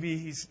maybe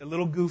he's a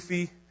little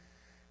goofy,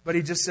 but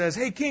he just says,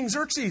 "Hey, King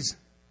Xerxes,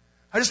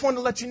 I just wanted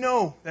to let you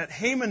know that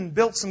Haman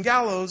built some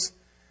gallows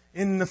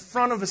in the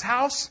front of his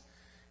house,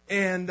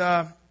 and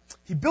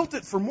he built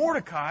it for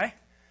Mordecai.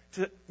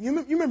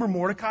 You remember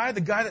Mordecai, the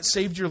guy that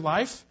saved your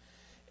life?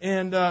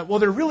 And, well,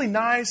 they're really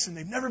nice, and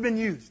they've never been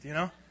used, you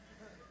know?"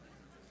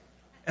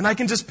 And I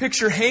can just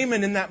picture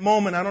Haman in that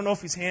moment. I don't know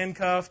if he's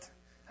handcuffed.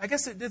 I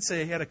guess it did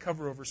say he had a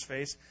cover over his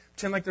face.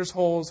 Pretend like there's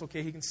holes.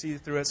 Okay, he can see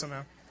through it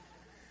somehow.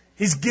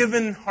 He's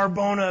given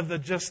Harbona the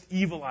just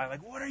evil eye.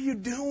 Like, what are you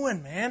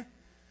doing, man?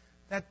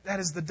 That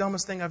is the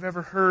dumbest thing I've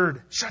ever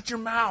heard. Shut your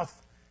mouth.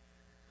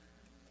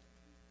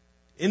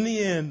 In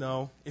the end,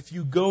 though, if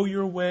you go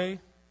your way,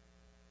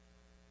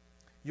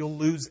 you'll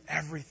lose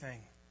everything,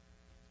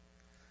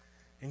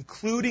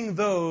 including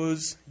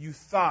those you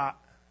thought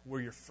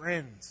were your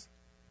friends.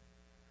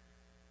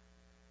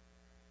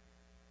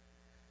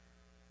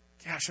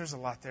 Gosh, there's a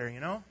lot there, you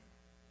know?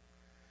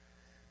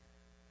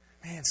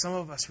 Man, some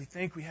of us, we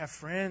think we have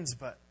friends,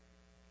 but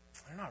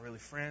they're not really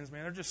friends,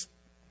 man. They're just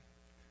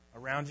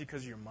around you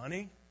because of your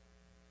money.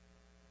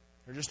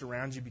 They're just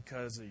around you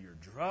because of your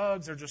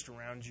drugs. They're just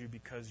around you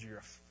because you're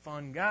a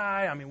fun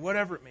guy. I mean,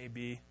 whatever it may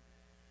be.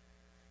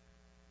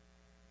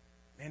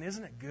 Man,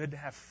 isn't it good to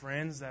have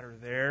friends that are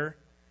there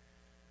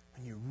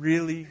when you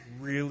really,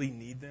 really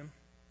need them?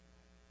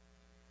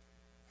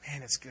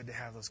 Man, it's good to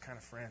have those kind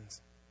of friends.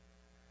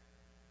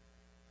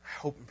 I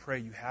hope and pray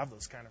you have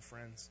those kind of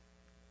friends.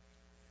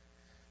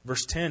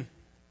 Verse 10,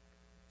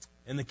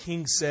 and the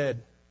king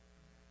said,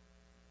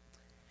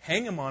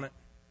 "Hang him on it."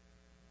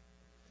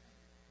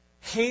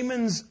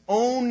 Haman's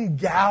own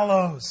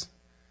gallows.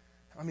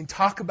 I mean,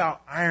 talk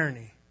about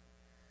irony.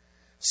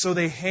 So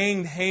they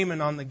hanged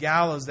Haman on the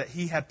gallows that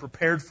he had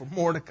prepared for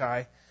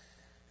Mordecai.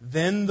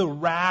 Then the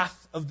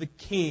wrath of the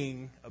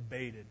king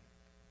abated.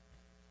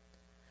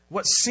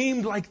 What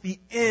seemed like the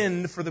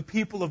end for the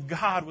people of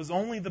God was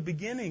only the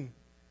beginning.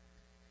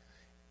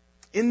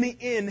 In the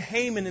end,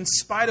 Haman, in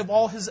spite of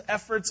all his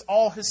efforts,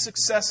 all his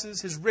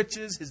successes, his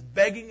riches, his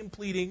begging and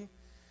pleading,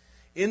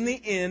 in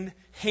the end,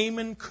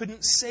 Haman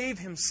couldn't save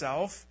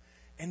himself,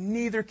 and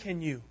neither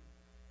can you.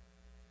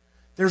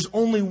 There's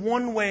only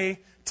one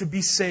way to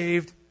be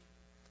saved,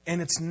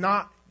 and it's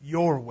not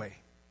your way.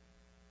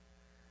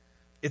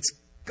 It's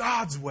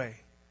God's way.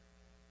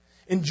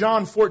 In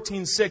John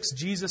 14:6,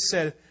 Jesus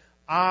said,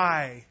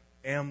 "I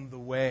am the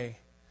way,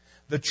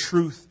 the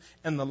truth,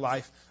 and the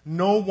life.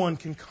 No one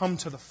can come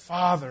to the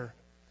Father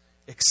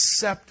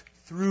except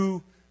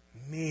through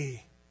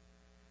me."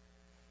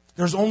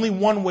 There's only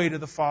one way to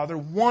the Father,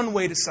 one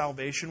way to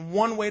salvation,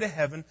 one way to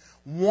heaven,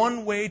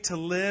 one way to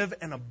live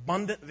an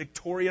abundant,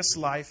 victorious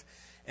life,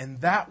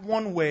 and that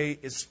one way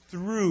is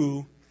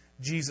through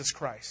Jesus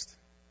Christ.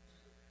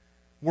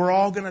 We're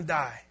all going to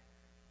die.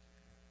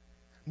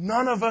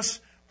 None of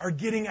us are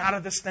getting out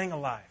of this thing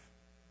alive.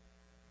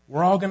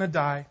 We're all going to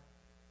die.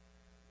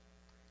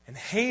 And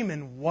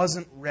Haman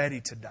wasn't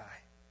ready to die.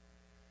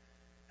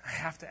 I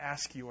have to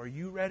ask you, are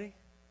you ready?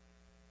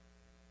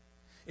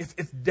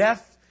 If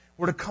death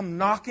were to come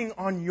knocking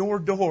on your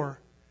door,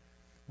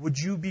 would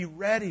you be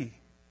ready?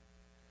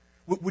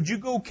 Would you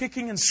go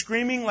kicking and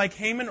screaming like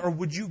Haman, or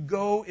would you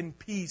go in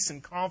peace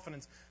and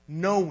confidence,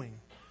 knowing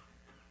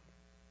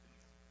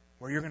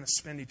where you're going to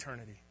spend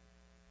eternity?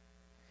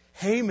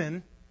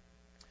 Haman,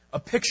 a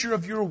picture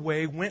of your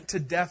way, went to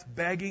death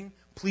begging,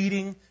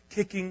 pleading,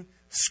 kicking,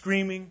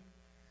 screaming.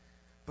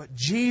 But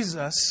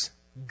Jesus,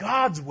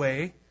 God's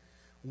way,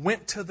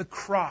 went to the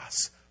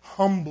cross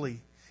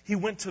humbly. He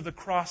went to the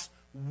cross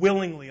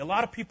willingly. A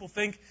lot of people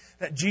think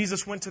that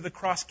Jesus went to the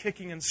cross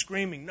kicking and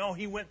screaming. No,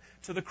 He went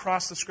to the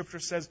cross, the Scripture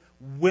says,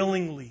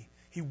 willingly.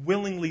 He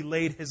willingly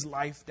laid His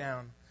life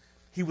down.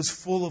 He was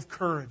full of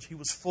courage. He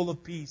was full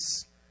of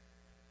peace.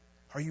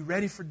 Are you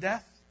ready for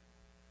death?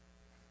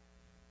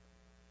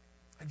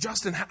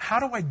 Justin, how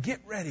do I get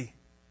ready?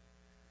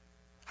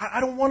 I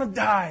don't want to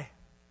die.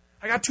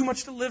 I got too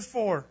much to live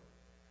for.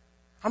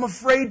 I'm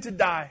afraid to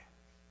die.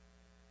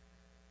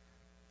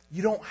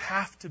 You don't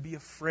have to be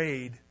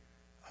afraid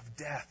of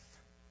death.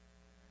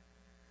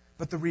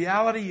 But the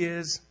reality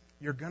is,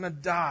 you're going to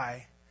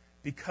die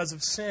because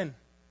of sin.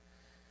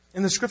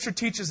 And the Scripture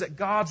teaches that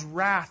God's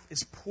wrath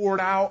is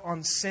poured out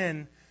on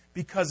sin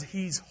because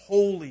He's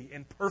holy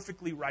and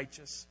perfectly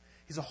righteous.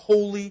 He's a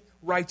holy,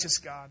 righteous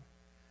God.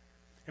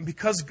 And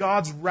because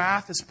God's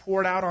wrath is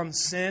poured out on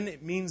sin,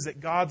 it means that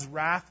God's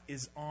wrath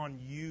is on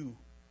you.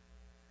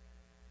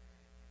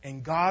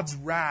 And God's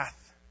wrath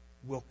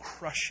will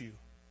crush you.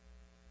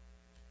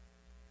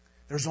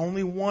 There's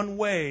only one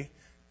way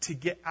to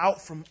get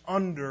out from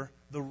under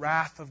the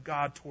wrath of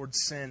God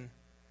towards sin.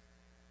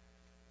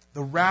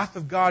 The wrath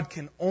of God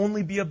can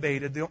only be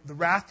abated. The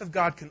wrath of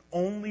God can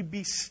only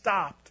be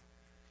stopped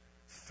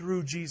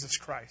through Jesus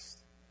Christ.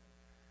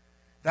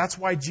 That's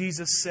why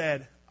Jesus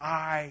said,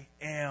 "I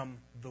am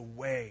the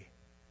way."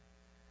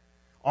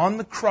 On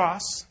the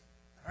cross,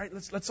 all right,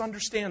 let's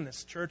understand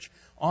this, church.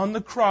 On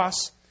the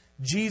cross,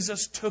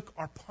 Jesus took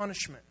our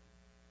punishment.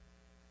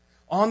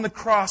 On the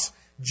cross,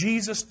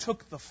 Jesus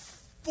took the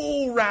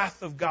full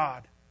wrath of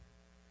God.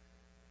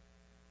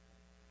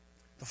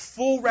 The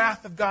full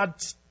wrath of God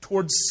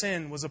towards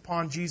sin was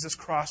upon Jesus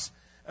Christ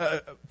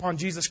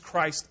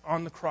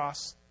on the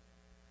cross.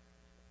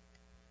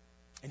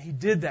 And He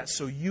did that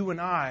so you and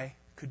I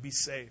could be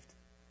saved.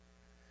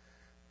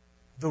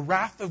 The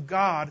wrath of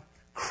God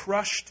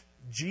crushed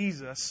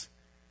Jesus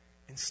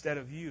instead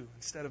of you,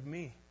 instead of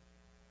me.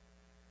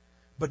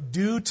 But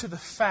due to the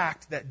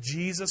fact that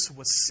Jesus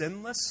was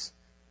sinless,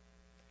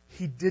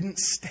 He didn't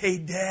stay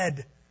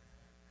dead.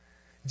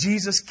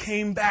 Jesus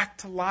came back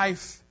to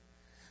life.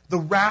 The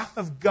wrath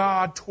of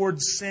God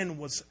towards sin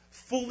was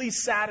fully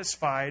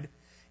satisfied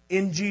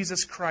in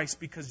Jesus Christ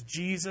because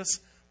Jesus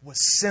was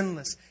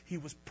sinless. He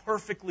was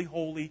perfectly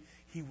holy.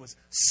 He was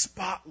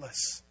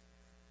spotless.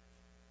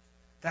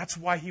 That's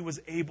why He was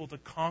able to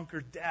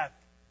conquer death.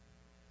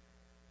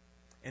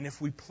 And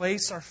if we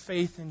place our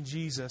faith in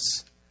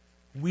Jesus,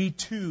 we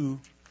too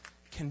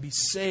can be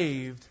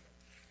saved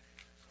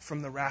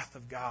from the wrath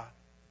of God.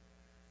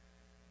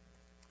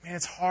 Man,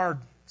 it's hard.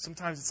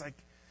 Sometimes it's like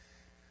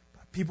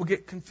people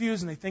get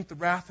confused and they think the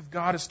wrath of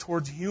God is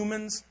towards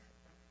humans.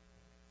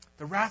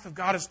 The wrath of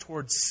God is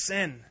towards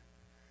sin.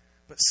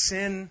 But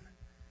sin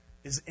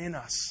is in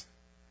us.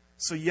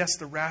 So yes,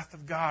 the wrath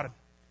of God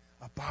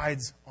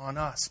abides on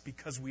us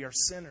because we are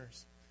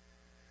sinners.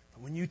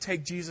 But when you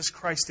take Jesus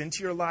Christ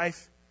into your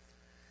life,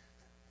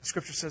 the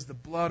Scripture says the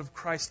blood of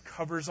Christ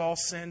covers all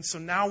sin. So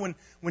now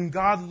when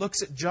God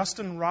looks at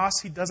Justin Ross,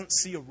 He doesn't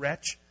see a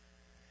wretch.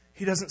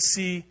 He doesn't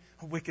see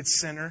a wicked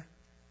sinner.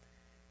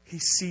 He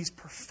sees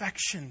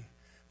perfection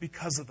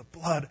because of the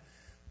blood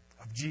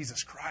of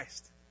Jesus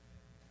Christ.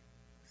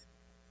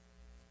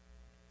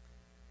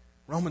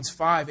 Romans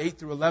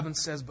 5:8-11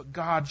 says, "But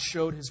God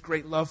showed His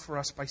great love for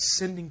us by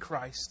sending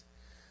Christ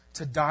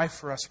to die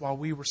for us while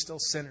we were still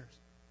sinners.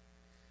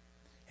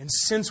 And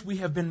since we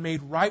have been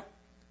made right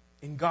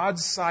in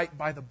God's sight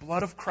by the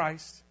blood of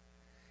Christ,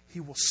 He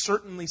will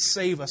certainly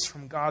save us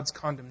from God's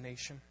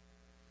condemnation.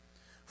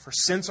 For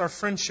since our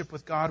friendship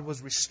with God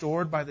was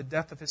restored by the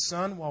death of His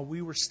Son while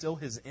we were still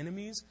His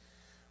enemies,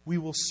 we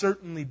will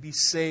certainly be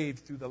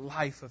saved through the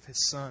life of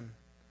His Son.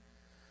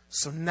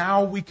 So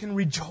now we can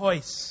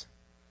rejoice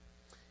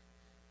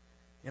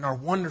in our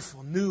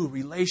wonderful new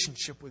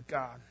relationship with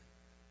God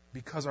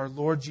because our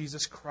Lord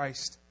Jesus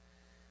Christ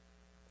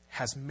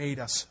has made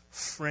us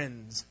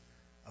friends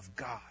of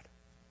God."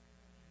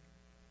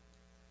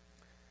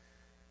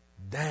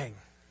 Dang,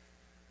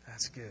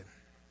 that's good.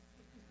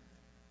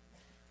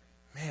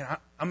 Man,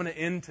 I'm going to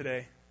end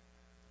today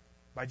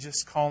by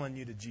just calling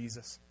you to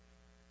Jesus.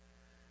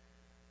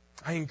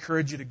 I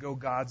encourage you to go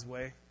God's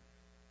way.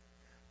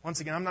 Once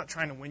again, I'm not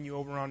trying to win you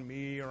over on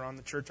me or on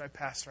the church I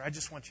pastor. I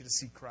just want you to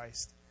see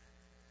Christ.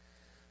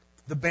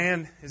 The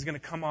band is going to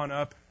come on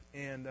up,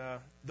 and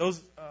those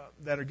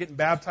that are getting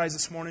baptized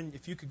this morning,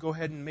 if you could go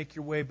ahead and make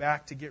your way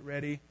back to get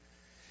ready.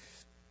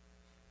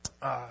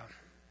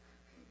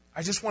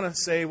 I just want to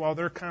say, while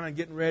they're kind of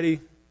getting ready,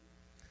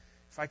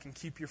 if I can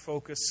keep your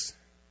focus.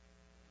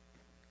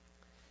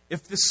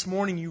 If this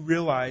morning you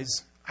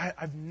realize,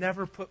 I've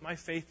never put my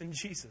faith in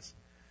Jesus.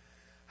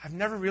 I've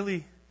never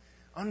really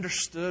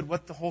understood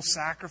what the whole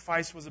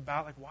sacrifice was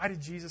about. Like, why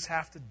did Jesus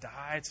have to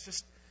die? It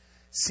just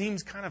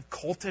seems kind of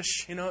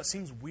cultish, it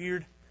seems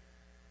weird.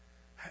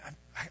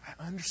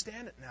 I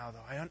understand it now,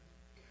 though.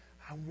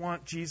 I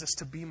want Jesus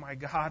to be my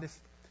God.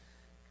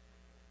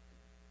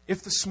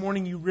 If this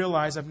morning you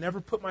realize I've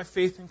never put my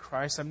faith in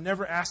Christ, I've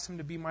never asked Him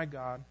to be my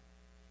God,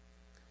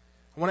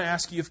 I want to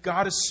ask you, if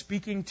God is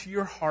speaking to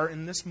your heart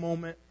in this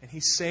moment and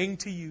He's saying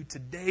to you,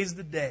 today's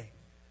the day,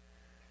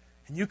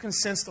 and you can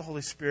sense the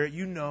Holy Spirit,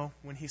 you know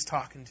when He's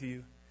talking to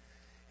you.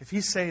 If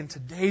He's saying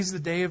today's the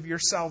day of your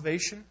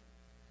salvation,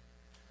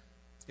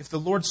 if the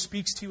Lord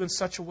speaks to you in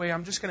such a way,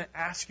 I'm just going to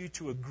ask you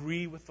to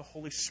agree with the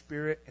Holy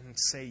Spirit and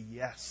say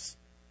yes.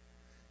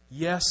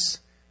 Yes,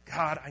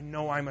 God, I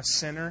know I'm a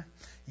sinner.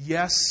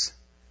 Yes,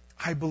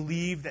 I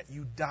believe that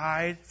You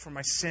died for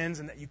my sins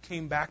and that You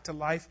came back to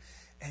life.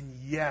 And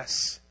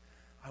yes,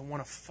 I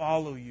want to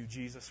follow You,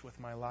 Jesus, with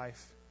my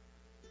life.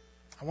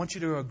 I want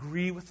you to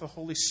agree with the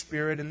Holy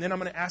Spirit, and then I'm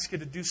going to ask you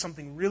to do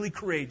something really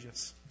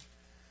courageous.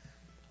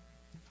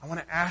 I want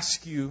to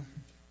ask you,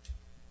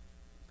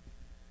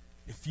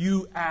 if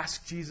you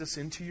ask Jesus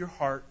into your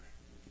heart,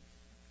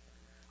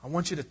 I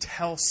want you to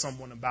tell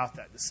someone about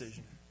that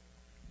decision.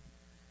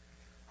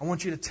 I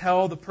want you to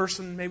tell the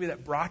person maybe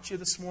that brought you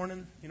this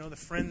morning, the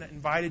friend that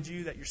invited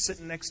you that you're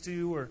sitting next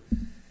to, or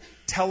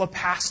tell a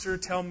pastor,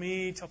 tell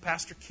me, tell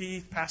Pastor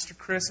Keith, Pastor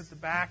Chris at the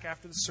back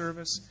after the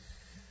service.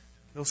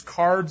 Those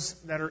cards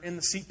that are in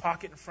the seat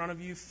pocket in front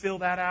of you, fill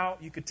that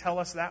out. You could tell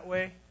us that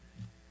way.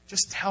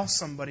 Just tell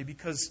somebody,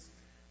 because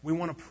we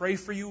want to pray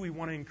for you. We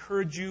want to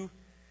encourage you.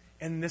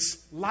 And this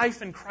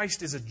life in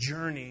Christ is a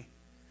journey.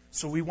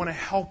 So we want to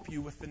help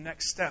you with the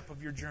next step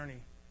of your journey.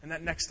 And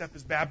that next step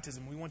is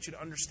baptism. We want you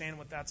to understand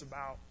what that's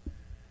about.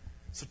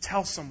 So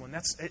tell someone.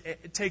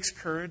 It takes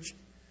courage.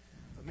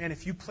 But man,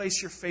 if you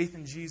place your faith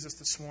in Jesus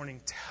this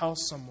morning, tell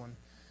someone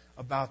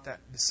about that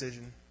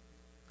decision.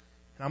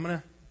 And I'm going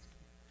to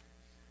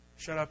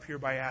shut up here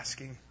by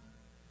asking,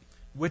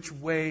 which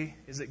way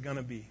is it going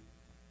to be?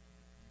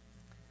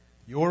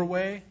 Your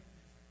way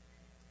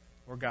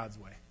or God's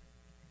way?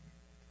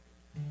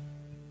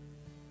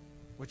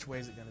 Which way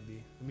is it going to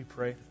be? Let me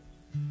pray.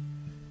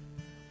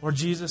 Lord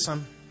Jesus,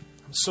 I'm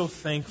so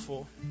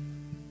thankful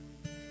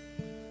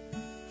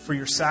for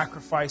your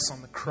sacrifice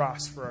on the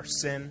cross for our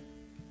sin.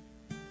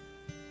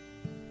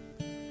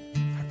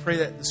 I pray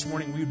that this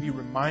morning we would be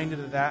reminded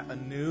of that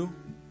anew.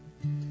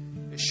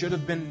 It should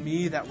have been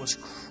me that was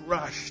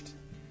crushed,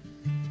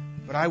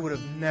 but I would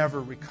have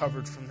never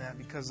recovered from that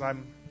because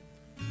I'm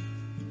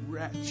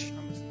wretch.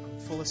 I'm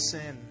full of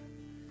sin.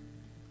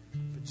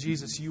 But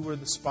Jesus, you were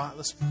the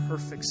spotless,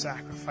 perfect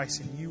sacrifice,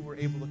 and you were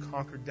able to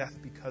conquer death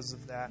because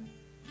of that.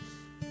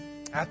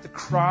 At the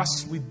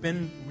cross, we've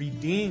been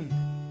redeemed.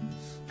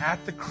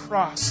 At the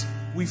cross,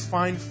 we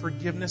find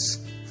forgiveness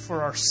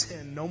for our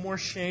sin. No more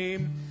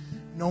shame,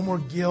 no more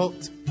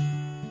guilt.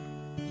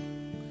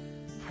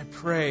 I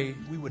pray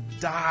we would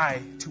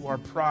die to our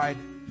pride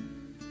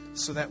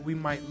so that we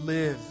might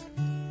live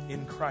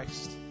in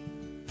Christ.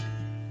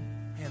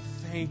 And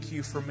thank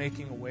you for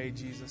making a way,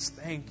 Jesus.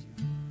 Thank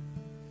you.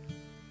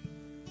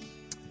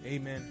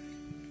 Amen.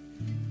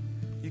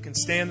 You can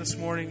stand this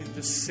morning and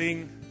just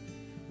sing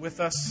with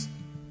us.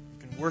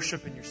 You can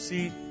worship in your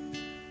seat.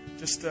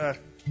 Just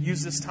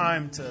use this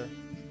time to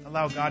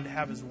allow God to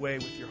have His way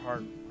with your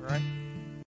heart. All right?